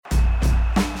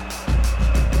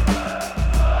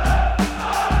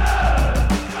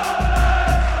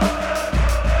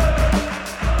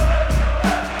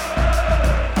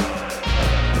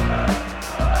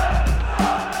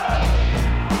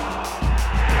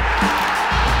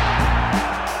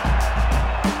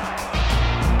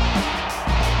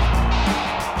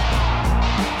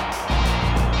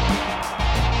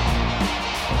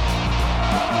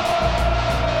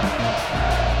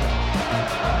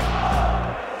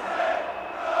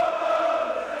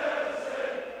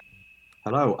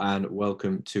Hello and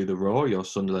welcome to The Raw, your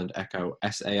Sunderland Echo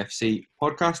SAFC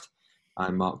podcast.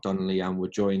 I'm Mark Donnelly and we're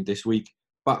joined this week,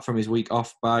 back from his week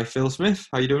off, by Phil Smith.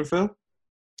 How you doing, Phil?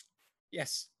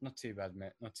 Yes, not too bad,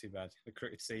 mate. Not too bad. The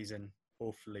cricket season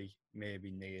hopefully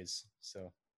maybe nears,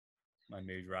 so my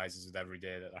mood rises with every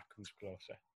day that comes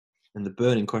closer. And the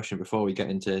burning question before we get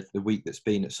into the week that's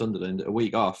been at Sunderland, a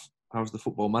week off, how's the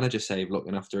football manager save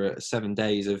looking after 7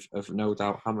 days of no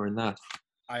doubt hammering that?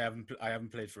 I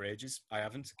haven't played for ages. I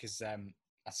haven't because I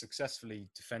successfully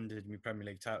defended my Premier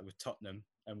League title with Tottenham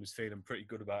and was feeling pretty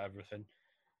good about everything.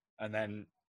 And then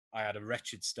I had a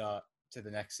wretched start to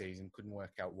the next season. Couldn't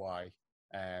work out why.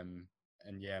 And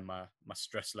yeah, my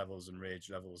stress levels and rage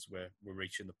levels were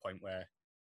reaching the point where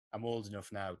I'm old enough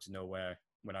now to know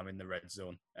when I'm in the red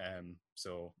zone.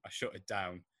 So I shut it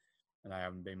down, and I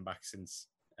haven't been back since.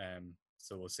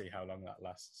 So we'll see how long that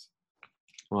lasts.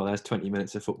 Well, there's 20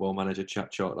 minutes of football manager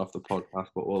chat short off the podcast,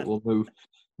 but we'll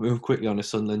move quickly on to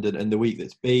Sunderland and the week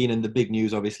that's been. And the big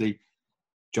news, obviously,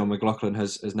 Jon McLaughlin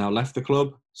has now left the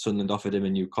club. Sunderland offered him a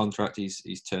new contract.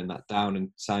 He's turned that down and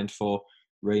signed for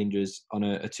Rangers on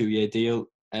a 2-year deal.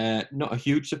 Not a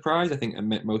huge surprise. I think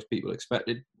most people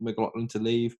expected McLaughlin to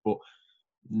leave, but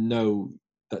no,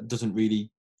 that doesn't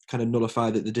really kind of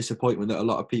nullify the disappointment that a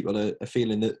lot of people are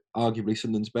feeling that arguably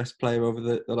Sunderland's best player over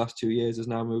the last 2 years has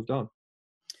now moved on.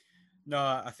 No,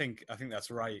 I think that's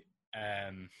right.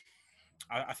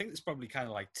 I think there's probably kind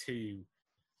of like two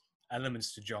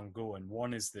elements to John going.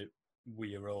 One is that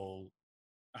we are all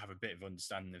have a bit of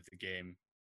understanding of the game,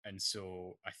 and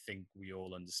so I think we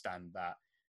all understand that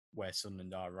where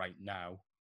Sunderland are right now,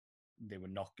 they were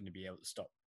not going to be able to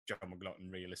stop Jon McLaughlin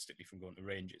realistically from going to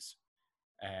Rangers.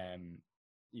 In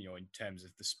terms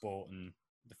of the sport and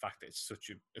the fact that it's such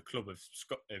a club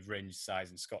of Rangers size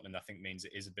in Scotland, I think means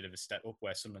it is a bit of a step up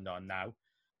where Sunderland are now.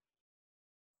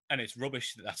 And it's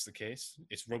rubbish that that's the case.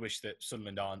 It's rubbish that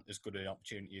Sunderland aren't as good an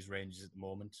opportunity as Rangers at the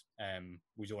moment.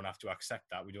 We don't have to accept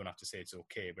that. We don't have to say it's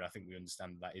okay, but I think we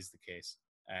understand that is the case.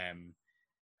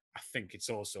 I think it's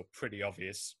also pretty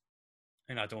obvious,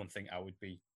 and I don't think I would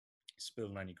be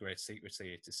spilling any great secrets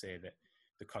here to say that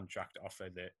the contract offer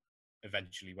that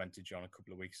eventually went to John a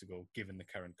couple of weeks ago, given the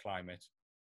current climate,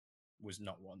 was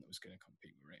not one that was going to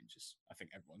compete with Rangers. I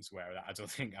think everyone's aware of that. I don't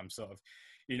think I'm sort of,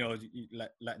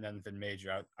 letting anything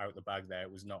major out the bag there.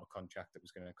 It was not a contract that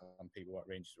was going to compete with what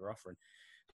Rangers were offering.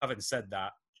 Having said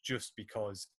that, just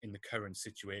because in the current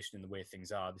situation and the way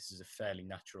things are, this is a fairly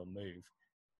natural move.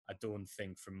 I don't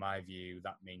think, from my view,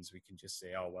 that means we can just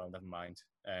say, oh, well, never mind,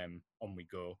 on we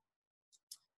go.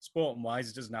 Sporting-wise,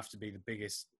 it doesn't have to be the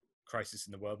biggest crisis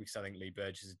in the world because I think Lee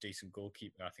Burgess is a decent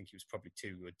goalkeeper. I think he was probably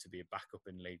too good to be a backup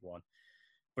in League One.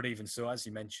 But even so, as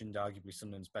you mentioned, arguably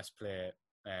Sunderland's best player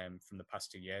from the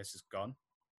past 2 years has gone.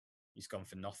 He's gone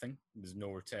for nothing. There's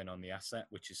no return on the asset,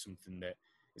 which is something that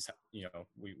is,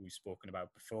 we've spoken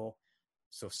about before.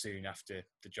 So soon after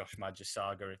the Josh Maja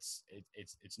saga,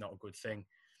 it's not a good thing.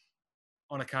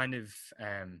 On a kind of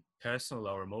personal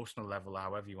or emotional level,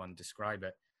 however you want to describe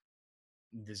it,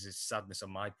 there's a sadness on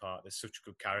my part that such a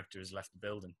good character has left the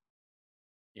building.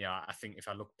 I think if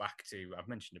I look back to, I've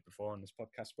mentioned it before on this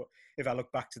podcast, but if I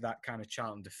look back to that kind of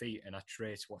Charlton defeat and I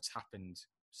trace what's happened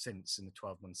since in the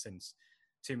 12 months since,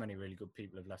 too many really good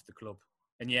people have left the club.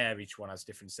 And yeah, each one has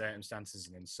different circumstances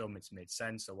and in some it's made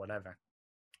sense or whatever.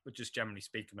 But just generally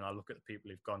speaking, when I look at the people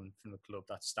who've gone from the club,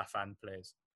 that's staff and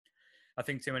players, I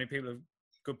think too many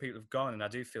good people have gone, and I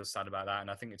do feel sad about that. And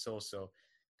I think it's also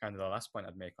kind of the last point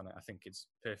I'd make on it. I think it's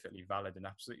perfectly valid and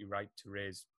absolutely right to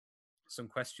raise some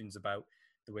questions about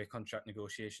the way contract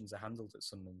negotiations are handled at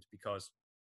Sunderland, because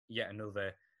yet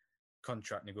another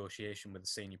contract negotiation with a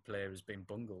senior player has been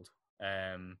bungled.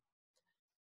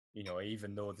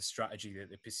 Even though the strategy that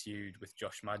they pursued with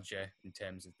Josh Maja in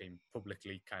terms of being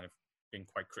publicly kind of being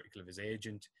quite critical of his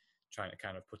agent, trying to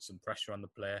kind of put some pressure on the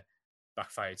player,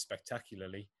 backfired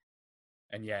spectacularly.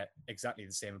 And yet exactly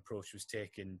the same approach was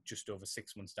taken just over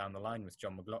 6 months down the line with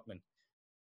Jon McLaughlin.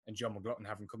 And Jon McLaughlin,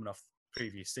 having coming off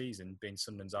previous season, being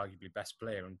Sunderland's arguably best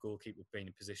player and goalkeeper, being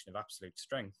in a position of absolute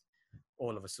strength,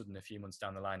 all of a sudden, a few months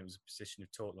down the line, it was a position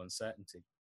of total uncertainty.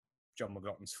 Jon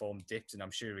McLaughlin's form dipped, and I'm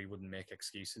sure he wouldn't make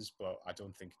excuses, but I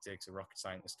don't think it takes a rocket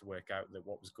scientist to work out that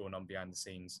what was going on behind the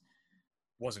scenes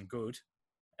wasn't good.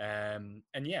 And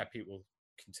yeah, people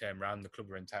can turn around, the club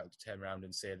are entitled to turn around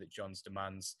and say that John's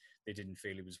demands, they didn't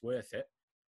feel he was worth it.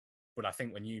 But I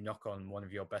think when you knock on one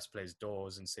of your best players'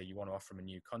 doors and say you want to offer him a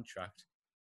new contract,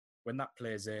 when that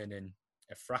player's earning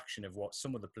a fraction of what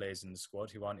some of the players in the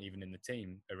squad who aren't even in the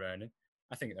team are earning,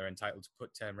 I think they're entitled to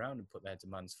turn around and put their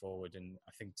demands forward. And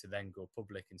I think to then go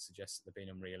public and suggest that they're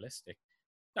being unrealistic,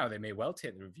 Now, they may well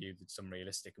take the review that's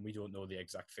unrealistic, and we don't know the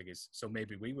exact figures. So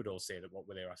maybe we would all say that what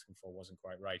they were asking for wasn't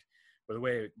quite right. But the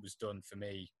way it was done for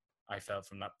me, I felt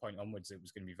from that point onwards it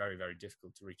was going to be very, very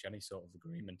difficult to reach any sort of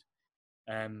agreement.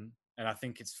 And I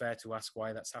think it's fair to ask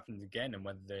why that's happened again, and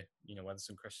whether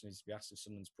some question needs to be asked of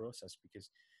Sunderland's process, because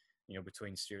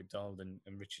between Stuart Donald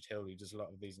and Richard Hill, who does a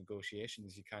lot of these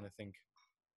negotiations, you kind of think,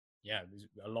 yeah,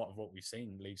 a lot of what we've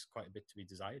seen leaves quite a bit to be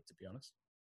desired, to be honest.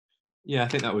 Yeah, I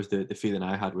think that was the feeling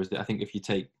I had, was that I think if you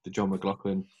take the Jon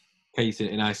McLaughlin case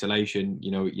in isolation,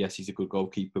 yes, he's a good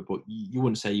goalkeeper, but you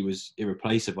wouldn't say he was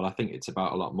irreplaceable. I think it's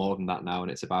about a lot more than that now,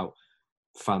 and it's about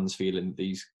fans feeling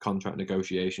these contract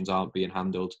negotiations aren't being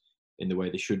handled in the way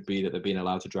they should be, that they're being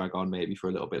allowed to drag on maybe for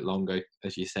a little bit longer,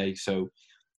 as you say. So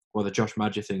while the Josh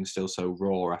Maja thing's still so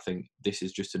raw, I think this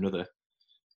is just another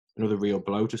real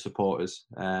blow to supporters.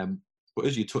 But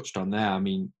as you touched on there, I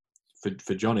mean,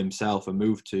 for Jon himself, a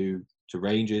move to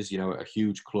Rangers, a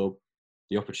huge club,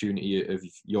 the opportunity of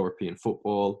European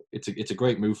football, it's a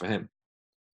great move for him.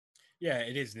 Yeah,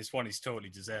 it is, and it's one he's totally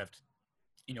deserved.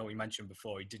 We mentioned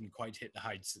before he didn't quite hit the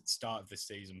heights at the start of this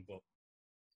season, but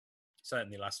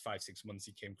certainly the last 5-6 months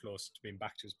he came close to being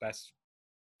back to his best.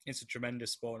 It's a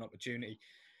tremendous sporting opportunity.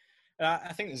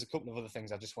 I think there's a couple of other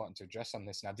things I just wanted to address on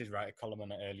this, and I did write a column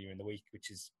on it earlier in the week,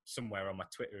 which is somewhere on my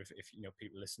Twitter. If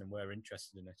people listening were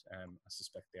interested in it, I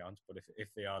suspect they aren't, but if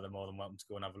they are, they're more than welcome to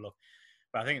go and have a look.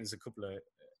 But I think there's a couple of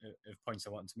points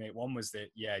I wanted to make. One was that,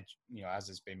 as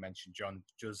has been mentioned, Jon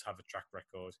does have a track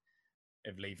record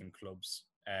of leaving clubs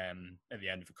at the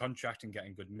end of a contract and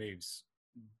getting good moves.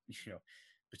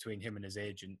 Between him and his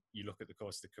agent, you look at the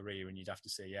course of the career and you'd have to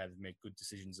say, yeah, they've made good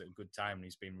decisions at a good time and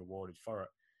he's been rewarded for it.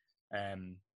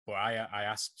 But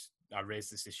I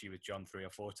raised this issue with Jon 3 or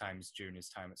 4 times during his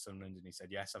time at Sunderland, and he said,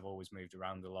 yes, I've always moved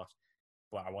around a lot,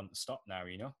 but I want to stop now,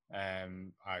 me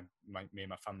and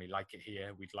my family like it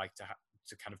here. We'd like to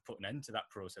kind of put an end to that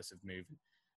process of moving.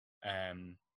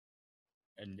 And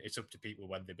it's up to people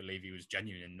whether they believe he was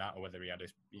genuine in that, or whether he had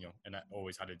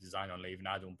always had a design on leaving.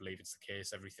 I don't believe it's the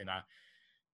case.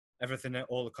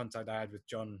 All the contact I had with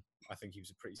Jon, I think he was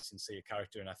a pretty sincere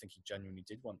character, and I think he genuinely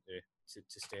did want to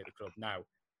stay at the club. Now,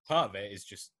 part of it is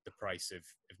just the price of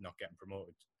not getting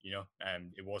promoted.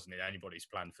 It wasn't in anybody's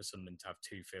plan for Sunderland to have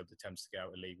 2 failed attempts to get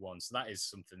out of League One, so that is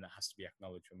something that has to be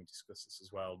acknowledged when we discuss this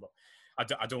as well. But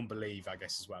I don't believe, I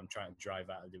guess is what I'm trying to drive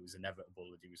at, that it was inevitable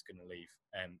that he was going to leave.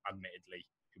 Admittedly,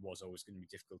 it was always going to be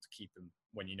difficult to keep him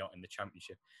when you're not in the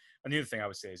Championship. And the other thing I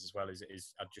would say is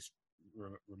I'd just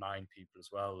remind people as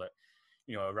well that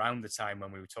around the time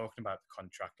when we were talking about the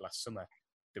contract last summer,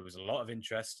 there was a lot of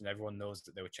interest, and everyone knows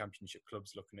that there were Championship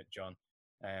clubs looking at Jon,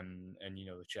 and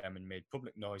the chairman made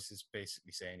public noises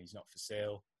basically saying he's not for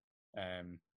sale,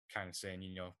 kind of saying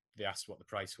they asked what the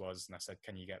price was, and I said,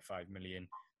 can you get 5 million?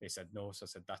 They said no, so I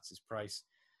said that's his price.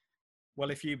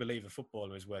 Well, if you believe a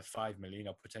footballer is worth 5 million,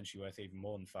 or potentially worth even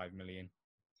more than 5 million,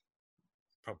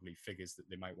 probably figures that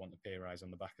they might want a pay rise on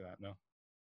the back of that. No,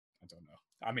 I don't know.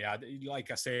 I mean,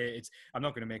 like I say, I'm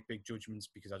not going to make big judgments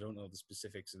because I don't know the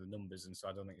specifics of the numbers, and so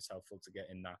I don't think it's helpful to get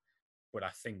in that. But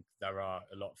I think there are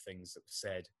a lot of things that were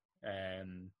said that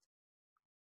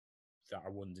I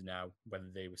wonder now whether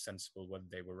they were sensible, whether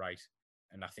they were right.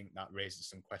 And I think that raises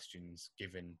some questions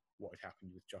given what had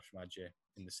happened with Josh Maja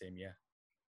in the same year.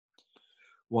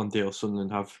 One deal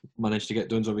Sunderland have managed to get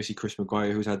done is obviously Chris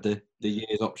Maguire, who's had the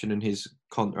year's option and his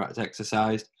contract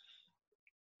exercised.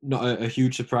 Not a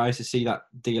huge surprise to see that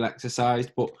deal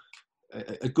exercised, but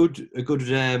a good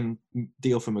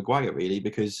deal for Maguire, really,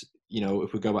 because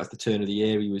if we go back to the turn of the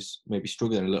year, he was maybe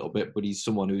struggling a little bit, but he's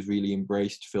someone who's really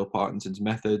embraced Phil Parkinson's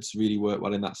methods, really worked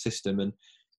well in that system, and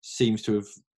seems to have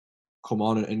come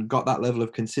on and got that level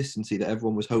of consistency that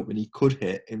everyone was hoping he could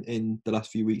hit in the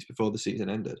last few weeks before the season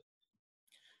ended.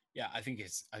 Yeah, I think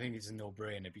it's a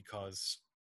no-brainer, because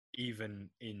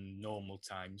even in normal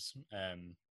times,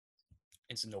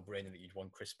 it's a no-brainer that you'd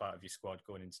want Chris part of your squad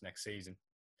going into next season.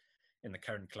 In the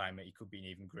current climate, he could be an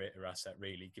even greater asset,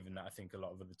 really, given that I think a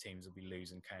lot of other teams will be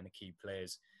losing kind of key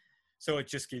players. So it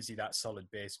just gives you that solid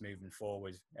base moving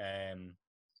forward.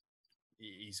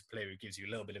 He's a player who gives you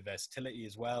a little bit of versatility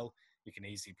as well. You can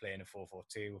easily play in a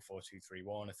 4-4-2, a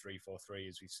 4-2-3-1, a 3-4-3,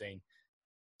 as we've seen.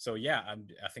 So, yeah,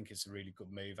 I think it's a really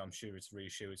good move. I'm sure it's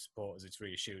reassured supporters. It's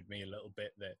reassured me a little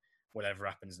bit that whatever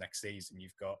happens next season,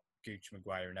 you've got Gooch,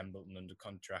 Maguire and Embleton under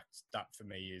contract. That, for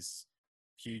me, is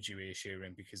hugely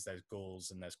reassuring, because there's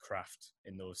goals and there's craft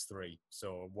in those 3.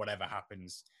 So whatever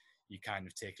happens, you kind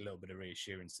of take a little bit of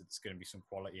reassurance that there's going to be some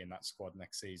quality in that squad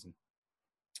next season.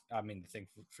 I mean, the thing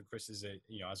for Chris is,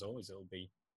 as always, it'll be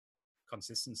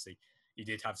consistency. He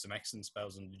did have some excellent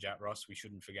spells under Jack Ross. We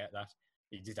shouldn't forget that.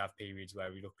 he did have periods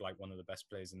where he looked like one of the best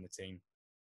players in the team.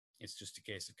 It's just a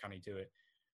case of can he do it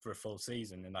for a full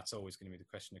season, and that's always going to be the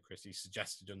question of Chris. He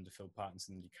suggested under Phil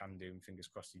Pattinson that he can do, and fingers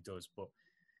crossed he does. But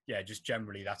yeah, just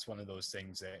generally, that's one of those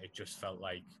things that it just felt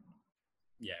like,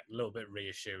 yeah, a little bit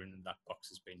reassuring that box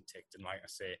has been ticked. And like I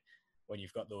say, when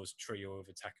you've got those trio of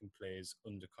attacking players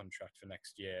under contract for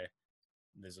next year,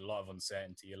 there's a lot of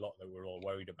uncertainty, a lot that we're all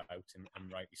worried about,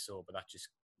 and rightly so. But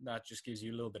that just gives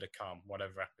you a little bit of calm.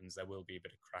 Whatever happens, there will be a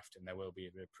bit of craft and there will be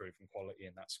a bit of proven quality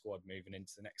in that squad moving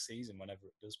into the next season, whenever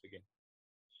it does begin.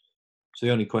 So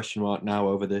the only question right now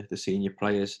over the senior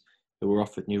players that were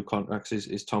offered new contracts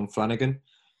is Tom Flanagan.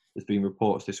 There's been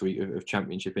reports this week of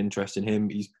Championship interest in him.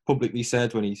 He's publicly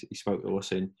said when he spoke to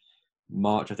us in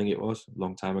March, I think it was, a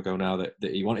long time ago now, that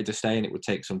he wanted to stay and it would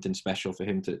take something special for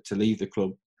him to leave the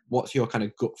club. What's your kind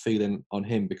of gut feeling on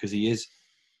him? Because he is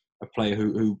a player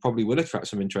who probably will attract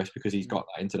some interest because he's got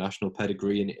that international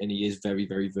pedigree and he is very,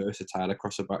 very versatile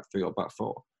across a back three or back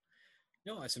four.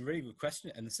 No, it's a really good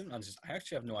question. And sometimes I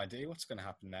actually have no idea what's going to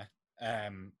happen there.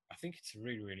 I think it's a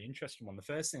really, really interesting one. The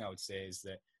first thing I would say is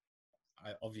that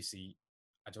I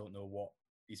don't know what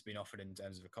he's been offered in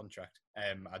terms of a contract.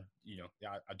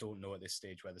 I don't know at this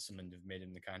stage whether Sunderland have made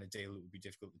him the kind of deal that would be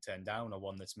difficult to turn down, or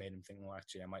one that's made him think, well,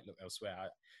 actually, I might look elsewhere.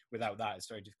 Without that, it's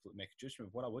very difficult to make a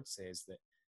judgment. What I would say is that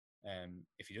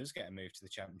if he does get a move to the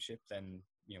Championship, then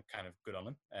kind of good on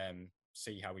him.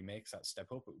 See how he makes that step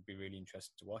up. It would be really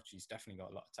interesting to watch. He's definitely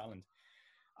got a lot of talent.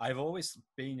 I've always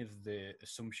been of the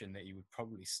assumption that he would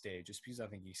probably stay, just because I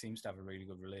think he seems to have a really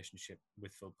good relationship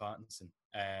with Phil Pattinson.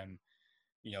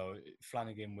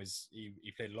 Flanagan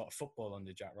he played a lot of football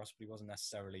under Jack Ross, but he wasn't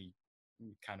necessarily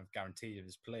kind of guaranteed of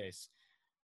his place.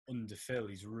 Under Phil,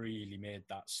 he's really made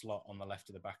that slot on the left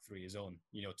of the back three his own,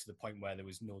 to the point where there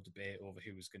was no debate over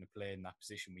who was going to play in that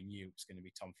position. We knew it was going to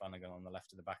be Tom Flanagan on the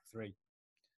left of the back three.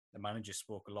 The manager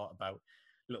spoke a lot about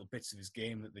little bits of his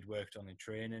game that they'd worked on in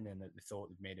training and that they thought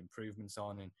they'd made improvements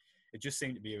on. And it just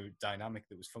seemed to be a dynamic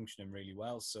that was functioning really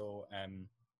well. So,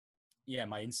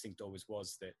 my instinct always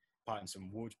was that Pattinson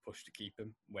would push to keep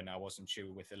him. When I wasn't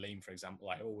sure with Aleem, for example,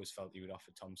 I always felt he would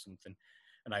offer Tom something.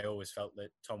 And I always felt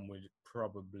that Tom would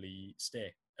probably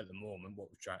stay. At the moment, what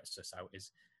we're trying to suss out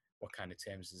is what kind of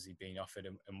terms is he being offered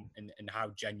and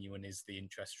how genuine is the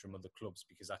interest from other clubs,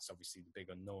 because that's obviously the big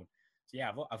unknown. So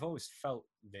yeah, I've always felt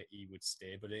that he would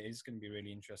stay, but it is going to be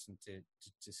really interesting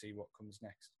to see what comes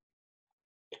next.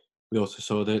 We also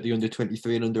saw the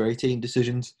under-23 and under-18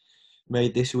 decisions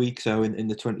made this week. So in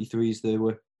the 23s,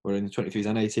 in the 23s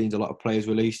and 18s, a lot of players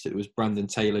released. It was Brandon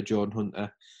Taylor, Jordan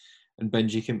Hunter and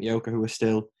Benji Kimpioka who are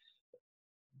still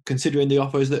considering the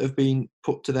offers that have been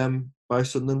put to them by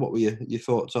Sunderland. What were your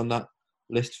thoughts on that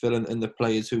list, Phil, and the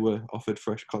players who were offered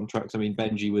fresh contracts? I mean,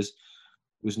 Benji was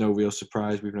no real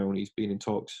surprise. We've known he's been in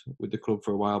talks with the club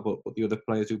for a while, but the other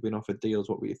players who've been offered deals,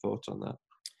 what were your thoughts on that?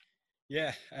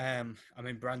 Yeah, I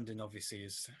mean, Brandon obviously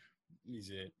he's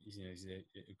a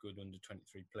good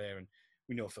under-23 player, and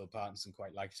we know Phil Pattinson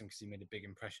quite likes him because he made a big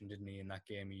impression, didn't he, in that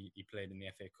game he played in the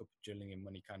FA Cup at Gillingham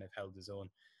when he kind of held his own.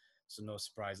 So no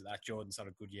surprise at that. Jordan's had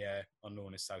a good year on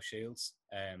loan at South Shields.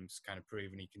 It's kind of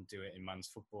proven he can do it in man's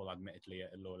football, admittedly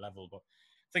at a lower level, but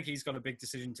I think he's got a big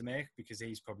decision to make because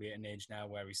he's probably at an age now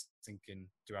where he's thinking,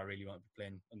 do I really want to be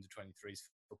playing under 23s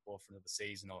football for another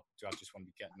season, or do I just want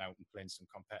to be getting out and playing some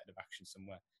competitive action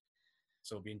somewhere?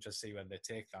 So it'll be interesting to see whether they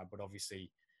take that. But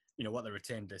obviously, what the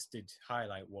retained list did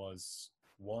highlight was,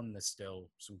 one, there's still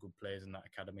some good players in that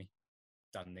academy.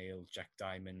 Dan Neil, Jack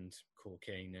Diamond, Cole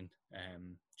Keenan,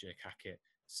 Jake Hackett,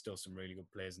 still some really good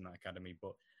players in that academy,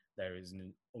 but there is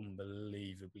an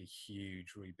unbelievably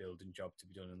huge rebuilding job to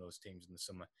be done in those teams in the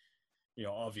summer.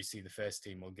 Obviously the first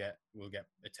team will get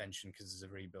attention because there's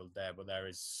a rebuild there, but there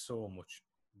is so much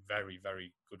very,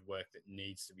 very good work that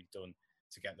needs to be done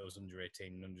to get those under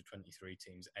 18 and under 23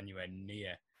 teams anywhere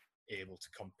near able to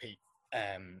compete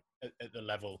at the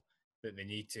level that they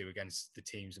need to against the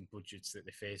teams and budgets that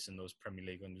they face in those Premier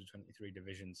League under 23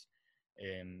 divisions.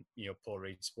 Paul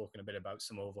Reid's spoken a bit about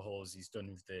some overhauls he's done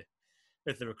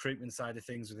with the recruitment side of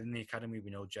things within the academy. We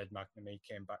know Jed McNamee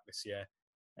came back this year.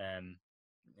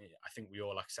 I think we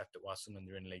all accept that while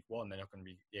Sunderland are in League One, they're not going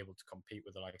to be able to compete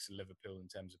with the likes of Liverpool in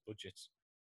terms of budgets.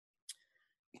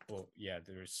 But yeah,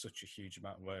 there is such a huge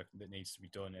amount of work that needs to be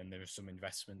done, and there is some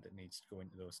investment that needs to go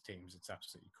into those teams. It's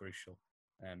absolutely crucial.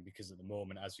 Because at the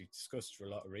moment, as we've discussed for a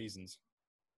lot of reasons,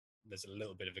 there's a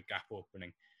little bit of a gap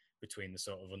opening between the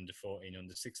sort of under 14,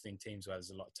 under 16 teams where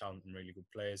there's a lot of talent and really good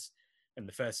players, and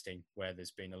the first team where there's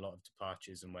been a lot of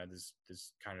departures and where there's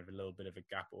kind of a little bit of a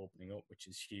gap opening up, which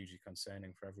is hugely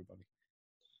concerning for everybody.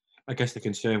 I guess the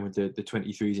concern with the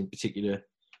 23s in particular,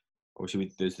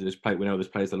 obviously we know there's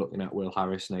players they're looking at: Will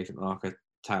Harris, Nathan Archer,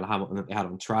 Tyler Hamilton that they had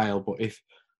on trial. But if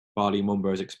Barley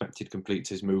Mumba is expected completes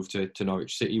his move to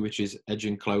Norwich City, which is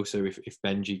edging closer, if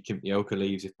Benji Kimpioka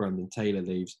leaves, if Brandon Taylor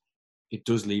leaves, it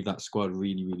does leave that squad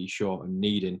really, really short and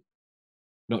needing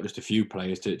not just a few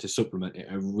players to supplement it,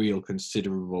 a real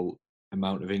considerable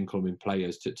amount of incoming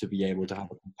players to be able to have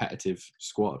a competitive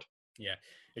squad. Yeah,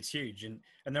 it's huge. And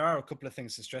there are a couple of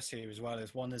things to stress here as well.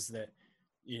 As one is that,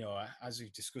 as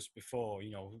we've discussed before,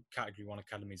 Category 1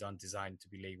 academies aren't designed to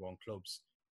be League One clubs.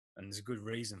 And there's a good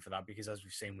reason for that, because as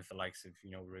we've seen with the likes of,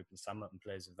 Ruben Samlet and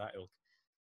players of that ilk,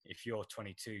 if you're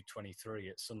 22, 23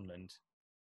 at Sunderland,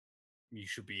 you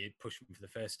should be pushing for the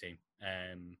first team.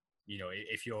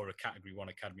 If you're a Category 1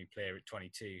 academy player at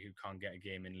 22 who can't get a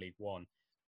game in League One,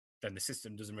 then the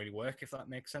system doesn't really work, if that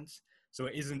makes sense. So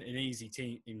it isn't an easy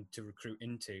team to recruit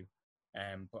into.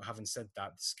 But having said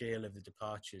that, the scale of the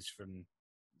departures from,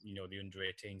 the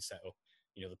under-18 setup,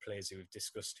 the players who we've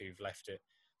discussed who've left it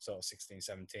sort of 16,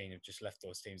 17 have just left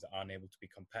those teams that aren't able to be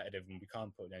competitive, and we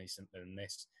can't put it any simpler than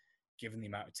this. Given the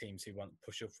amount of teams who want to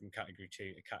push up from Category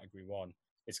 2 to Category 1,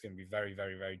 it's going to be very,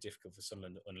 very, very difficult for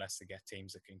Sunderland unless they get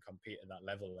teams that can compete at that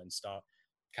level and start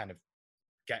kind of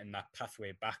getting that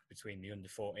pathway back between the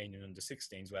under-14 and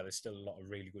under-16s, where there's still a lot of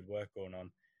really good work going on,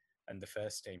 and the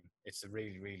first team. It's a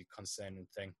really, really concerning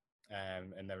thing.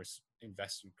 And there is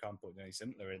investment, can't put it any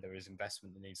simpler. There is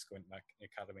investment that needs to go into that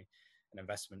academy, and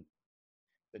investment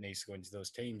that needs to go into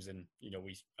those teams. And,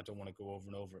 I don't want to go over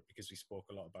and over it, because we spoke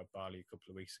a lot about Barley a couple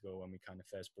of weeks ago when we kind of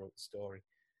first broke the story.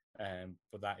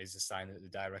 But that is a sign that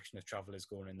the direction of travel is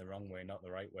going in the wrong way, not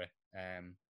the right way.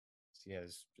 So yeah,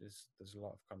 there's a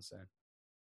lot of concern.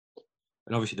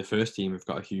 And obviously the first team have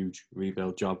got a huge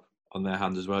rebuild job on their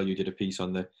hands as well. You did a piece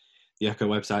on the Echo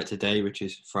website today, which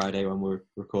is Friday when we're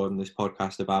recording this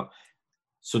podcast, about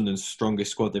Sunderland's strongest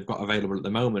squad they've got available at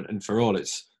the moment. And for all,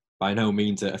 it's by no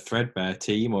means a threadbare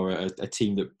team or a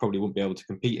team that probably wouldn't be able to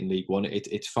compete in League One.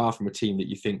 It's far from a team that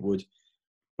you think would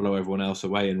blow everyone else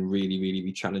away and really, really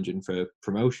be challenging for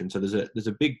promotion. So there's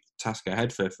a big task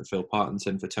ahead for Phil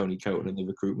Parkinson, for Tony Coton and the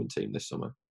recruitment team this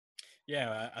summer.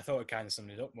 Yeah, I thought it kind of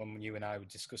summed it up when you and I were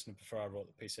discussing it before I wrote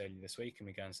the piece earlier this week, and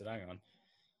we kind of said, hang on,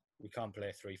 we can't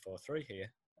play 3-4-3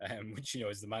 here, which,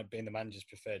 is being the manager's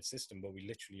preferred system, but we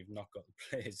literally have not got the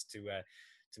players to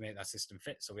make that system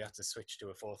fit. So we have to switch to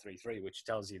a 4-3-3, which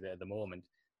tells you that at the moment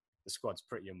the squad's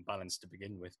pretty unbalanced to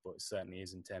begin with, but it certainly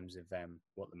is in terms of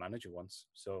what the manager wants.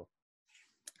 So,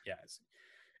 yeah, it's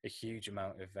a huge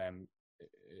amount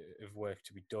of work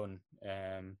to be done.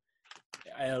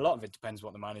 And a lot of it depends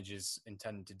what the manager's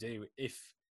intending to do. If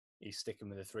he's sticking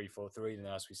with a 3-4-3, then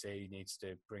as we say, he needs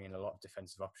to bring in a lot of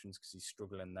defensive options, because he's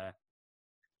struggling there.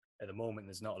 At the moment,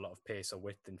 there's not a lot of pace or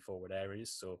width in forward areas.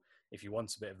 So if he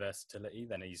wants a bit of versatility,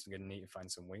 then he's going to need to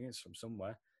find some wingers from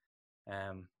somewhere.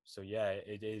 So yeah,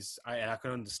 it is. And I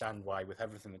can understand why, with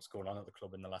everything that's going on at the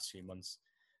club in the last few months,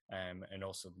 and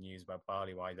also the news about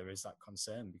Barley, why there is that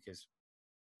concern. Because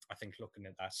I think looking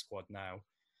at that squad now,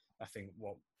 I think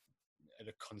at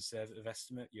a conservative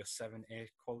estimate, you're 7-8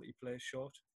 quality players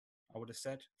short, I would have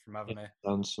said, from having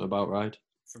sounds about right.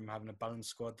 From having a balanced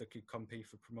squad that could compete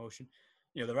for promotion.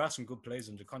 There are some good players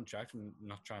under contract. I'm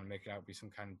not trying to make it out to be some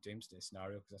kind of doomsday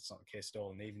scenario, because that's not the case at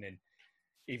all. And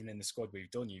even in the squad we've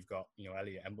done, you've got,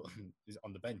 Elliot Embleton is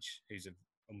on the bench, who's an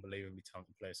unbelievably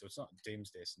talented player. So it's not a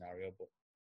doomsday scenario, but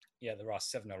yeah, there are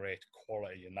 7 or 8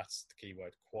 quality, and that's the key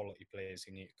word, quality players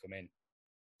who need to come in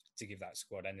to give that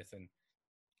squad anything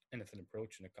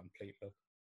approaching a complete look.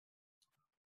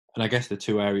 And I guess the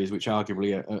two areas which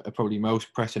arguably are probably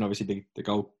most pressing, obviously the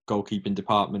goalkeeping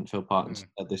department. Phil Parkinson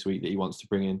said this week that he wants to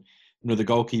bring in another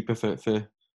goalkeeper for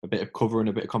a bit of cover and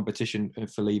a bit of competition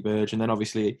for Lee Burge. And then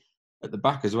obviously at the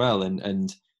back as well.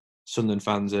 And Sunderland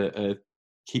fans are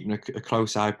keeping a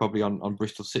close eye probably on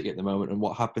Bristol City at the moment and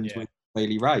what happens with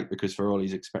Bailey Wright, because for all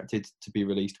he's expected to be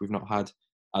released, we've not had,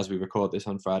 as we record this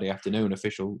on Friday afternoon,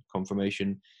 official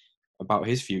confirmation about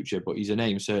his future. But he's a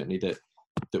name certainly that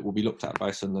will be looked at by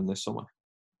Sunderland this summer.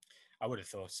 I would have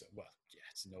thought so. Well, yeah,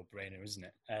 it's a no-brainer, isn't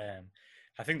it?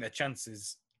 I think the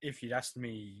chances, if you'd asked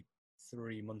me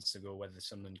 3 months ago whether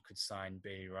Sunderland could sign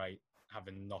Bailey Wright,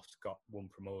 having not got one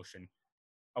promotion,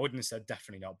 I wouldn't have said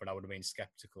definitely not, but I would have been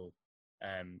sceptical.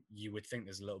 You would think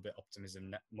there's a little bit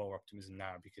more optimism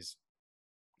now, because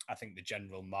I think the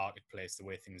general marketplace, the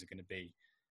way things are going to be,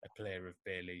 a player of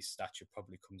Bailey's stature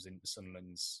probably comes into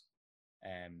Sunderland's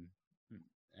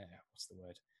what's the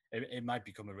word? It might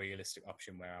become a realistic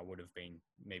option where I would have been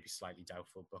maybe slightly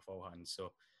doubtful beforehand.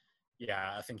 So,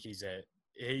 yeah, I think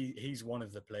he's one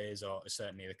of the players, or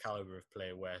certainly the caliber of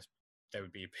player where there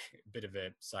would be a bit of a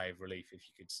sigh of relief if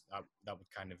you could. That would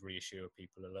kind of reassure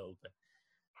people a little bit.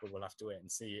 But we'll have to wait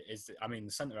and see. The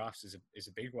centre halves is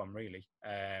a big one, really.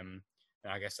 And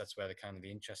I guess that's where the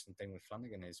interesting thing with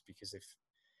Flanagan is, because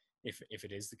if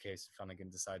it is the case, if Flanagan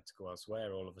decides to go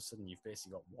elsewhere, all of a sudden you've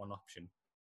basically got one option.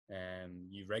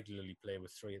 You regularly play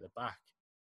with three at the back,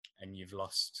 and you've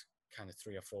lost kind of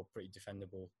three or four pretty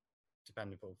dependable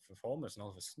performers, and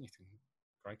all of a sudden you think,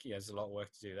 crikey, there's a lot of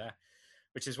work to do there.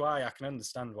 Which is why I can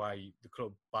understand why the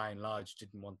club, by and large,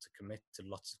 didn't want to commit to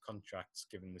lots of contracts,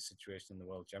 given the situation in the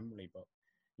world generally. But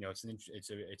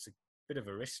it's a bit of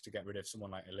a risk to get rid of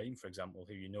someone like Elaine, for example,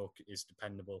 who is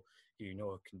dependable, who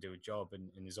can do a job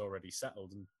and is already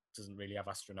settled and doesn't really have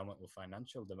astronomical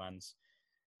financial demands.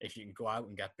 If you can go out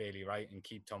and get Bailey Wright and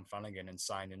keep Tom Flanagan and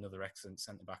sign another excellent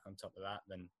centre back on top of that,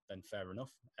 then fair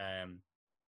enough.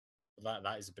 But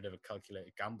that is a bit of a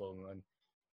calculated gamble, and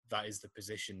that is the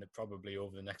position that probably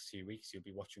over the next few weeks you'll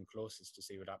be watching closest to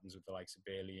see what happens with the likes of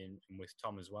Bailey and with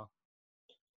Tom as well.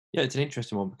 Yeah, it's an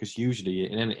interesting one, because usually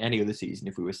in any other season,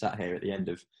 if we were sat here at the end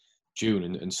of June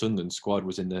and Sunderland's squad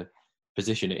was in the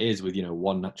position it is with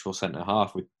one natural centre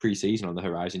half with pre-season on the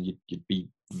horizon, you'd be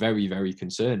very, very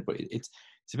concerned. But it's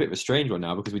a bit of a strange one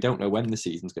now, because we don't know when the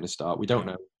season's going to start. We don't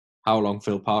know how long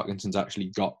Phil Parkinson's actually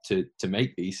got to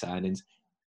make these signings.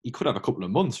 He could have a couple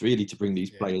of months really to bring these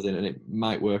players in, and it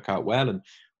might work out well. And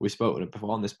we've spoken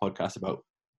before on this podcast about,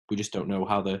 we just don't know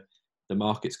how the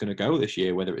market's going to go this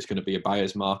year, whether it's going to be a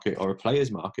buyer's market or a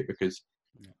player's market, because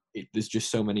there's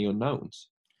just so many unknowns.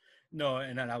 No,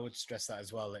 and I would stress that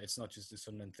as well, that it's not just a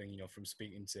Sunderland thing. From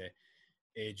speaking to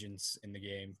agents in the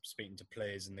game, speaking to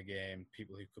players in the game,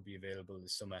 people who could be available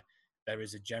this summer, there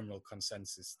is a general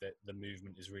consensus that the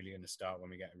movement is really going to start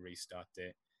when we get a restart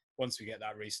date. Once we get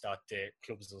that restart date,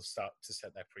 clubs will start to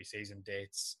set their pre-season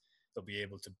dates. They'll be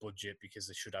able to budget, because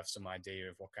they should have some idea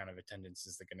of what kind of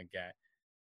attendances they're going to get.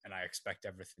 And I expect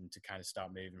everything to kind of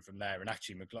start moving from there. And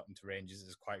actually, McLaughlin to Rangers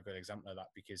is quite a good example of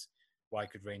that, because why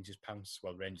could Rangers pounce?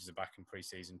 Well, Rangers are back in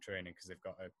pre-season training because they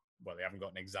haven't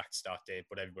got an exact start date,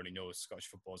 but everybody knows Scottish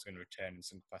football is going to return in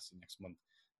some capacity next month.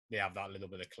 They have that little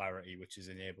bit of clarity, which has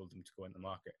enabled them to go in the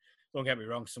market. Don't get me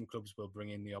wrong, some clubs will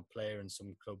bring in the odd player and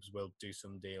some clubs will do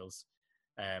some deals.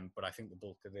 But I think the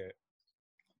bulk of the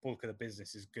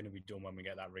business is going to be done when we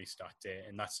get that restart date.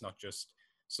 And that's not just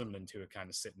Sunderland who are kind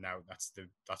of sitting out. That's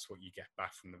what you get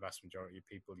back from the vast majority of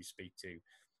people you speak to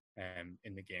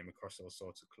in the game across all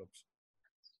sorts of clubs.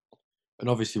 And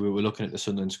obviously we were looking at the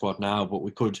Sunderland squad now, but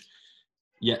we could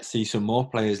yet see some more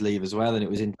players leave as well. And it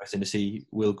was interesting to see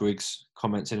Will Grigg's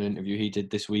comments in an interview he did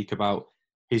this week about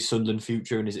his Sunderland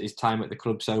future and his time at the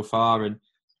club so far, and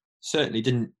certainly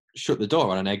didn't shut the door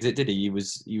on an exit, did he? He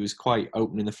was quite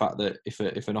open in the fact that if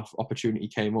an opportunity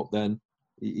came up, then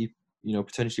he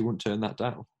potentially wouldn't turn that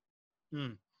down.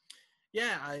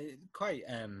 Yeah, I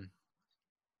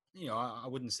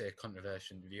wouldn't say a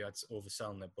controversial view. I'd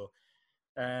overselling it, but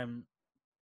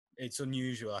it's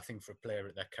unusual, I think, for a player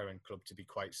at their current club to be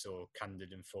quite so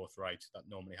candid and forthright. That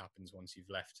normally happens once you've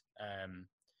left.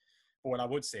 But what I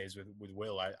would say is with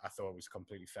Will, I thought it was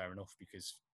completely fair enough,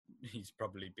 because he's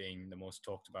probably been the most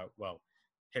talked about. Well,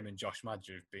 him and Josh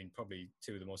Madger have been probably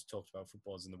two of the most talked about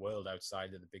footballers in the world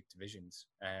outside of the big divisions,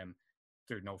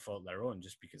 through no fault of their own,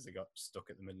 just because they got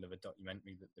stuck at the middle of a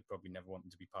documentary that they probably never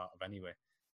wanted to be part of anyway.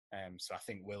 So I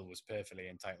think Will was perfectly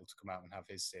entitled to come out and have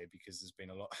his say, because there's been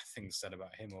a lot of things said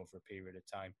about him over a period of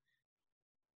time.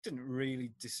 Didn't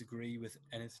really disagree with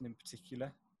anything in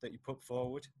particular that he put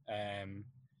forward. The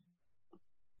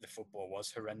football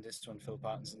was horrendous when Phil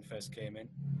Parkinson first came in,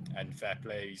 and fair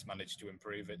play, he's managed to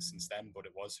improve it since then, but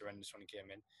it was horrendous when he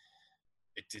came in.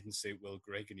 It didn't suit Will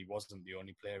Grigg, and he wasn't the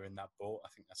only player in that boat. I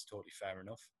think that's totally fair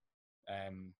enough.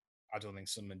 I don't think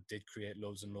Sunderland did create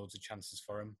loads and loads of chances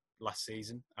for him last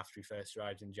season after he first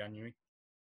arrived in January.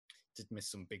 Did miss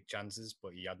some big chances,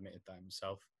 but he admitted that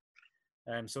himself.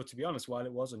 So to be honest, while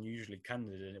it was unusually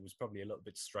candid, and it was probably a little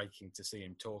bit striking to see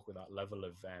him talk with that level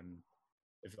of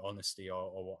honesty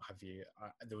or what have you,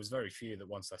 there was very few that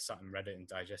once I sat and read it and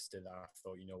digested that, I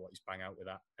thought, he's bang out with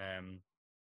that.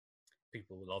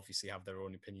 People will obviously have their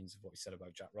own opinions of what he said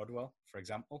about Jack Rodwell, for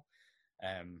example.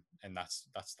 And that's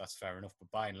fair enough. But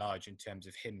by and large, in terms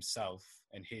of himself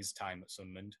and his time at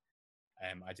Sunderland,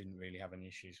 I didn't really have any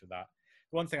issues with that.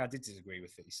 The one thing I did disagree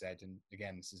with that he said, and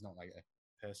again, this is not like a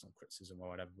personal criticism or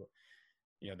whatever, but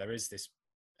there is this,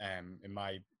 in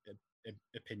my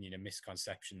opinion, a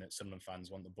misconception that Sunderland fans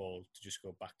want the ball to just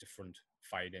go back to front,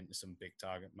 fired into some big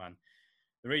target man.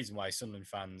 The reason why Sunderland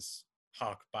fans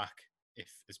hark back,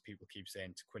 if as people keep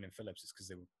saying, to Quinn and Phillips, is because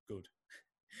they were good.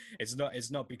 It's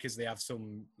not because they have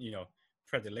some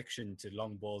predilection to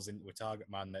long balls into a target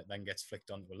man that then gets flicked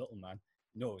onto a little man.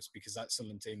 No, it's because that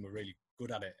Sunderland team were really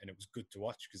good at it, and it was good to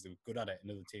watch because they were good at it,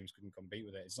 and other teams couldn't compete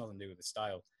with it. It's nothing to do with the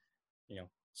style.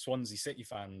 Swansea City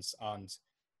fans aren't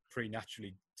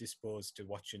preternaturally disposed to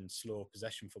watching slow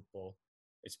possession football.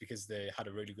 It's because they had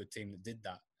a really good team that did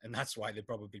that, and that's why they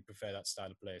probably prefer that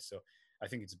style of play. So I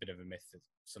think it's a bit of a myth that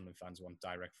Sunderland fans want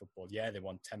direct football. Yeah, they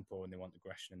want tempo and they want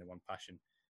aggression and they want passion.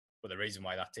 But the reason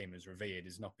why that team is revered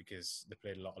is not because they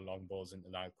played a lot of long balls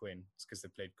into Niall Quinn. It's because they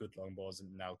played good long balls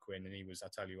into Niall Quinn, and he was, I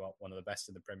tell you what, one of the best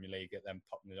in the Premier League at them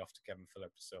popping it off to Kevin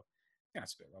Phillips. So yeah,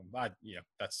 it's a bit wrong. But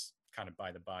that's kind of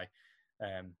by the by.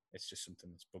 It's just something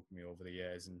that's bugged me over the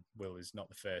years, and Will is not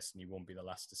the first, and he won't be the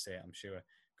last to say it. I'm sure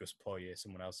Gus Poirier,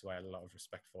 someone else who I had a lot of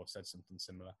respect for, said something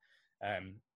similar.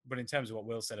 But in terms of what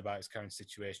Will said about his current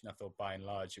situation, I thought by and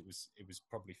large it was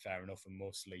probably fair enough, and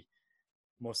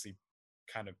mostly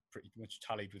kind of pretty much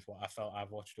tallied with what I felt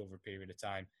I've watched over a period of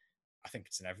time. I think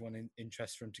it's in everyone's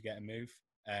interest for him to get a move.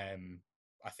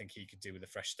 I think he could do with a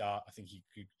fresh start. I think he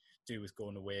could do with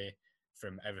going away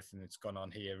from everything that's gone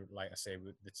on here. Like I say,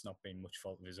 it's not been much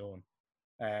fault of his own.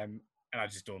 And I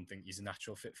just don't think he's a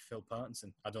natural fit for Phil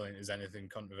Parkinson. I don't think there's anything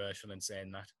controversial in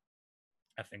saying that.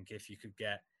 I think if you could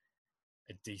get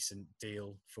a decent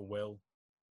deal for Will,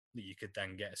 that you could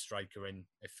then get a striker in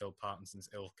if Phil Parkinson's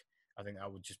ilk, I think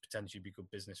that would just potentially be good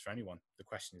business for anyone. The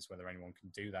question is whether anyone can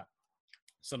do that.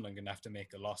 Sunderland going to have to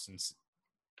make a loss, and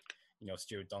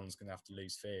Stuart Donald's going to have to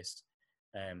lose face.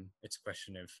 It's a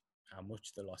question of how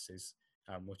much the loss is,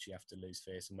 how much you have to lose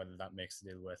face, and whether that makes the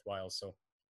deal worthwhile. So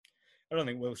I don't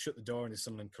think Will shut the door in his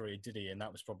Sunderland career, did he? And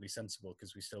that was probably sensible,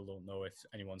 because we still don't know if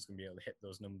anyone's going to be able to hit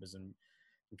those numbers and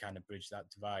kind of bridge that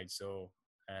divide. So,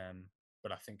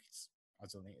 but I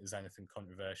don't think there's anything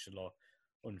controversial or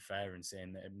unfair in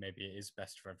saying that maybe it is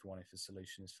best for everyone if a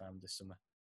solution is found this summer.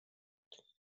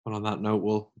 Well, on that note,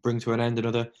 we'll bring to an end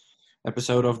another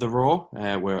episode of The Raw.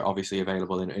 We're obviously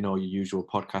available in all your usual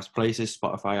podcast places,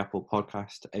 Spotify, Apple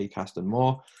Podcast, Acast and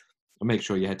more. And make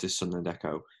sure you head to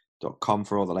sunderlandecho.com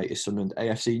for all the latest Sunderland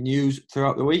AFC news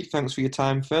throughout the week. Thanks for your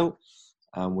time, Phil.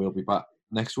 And we'll be back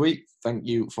next week. Thank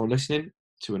you for listening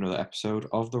to another episode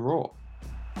of The Raw.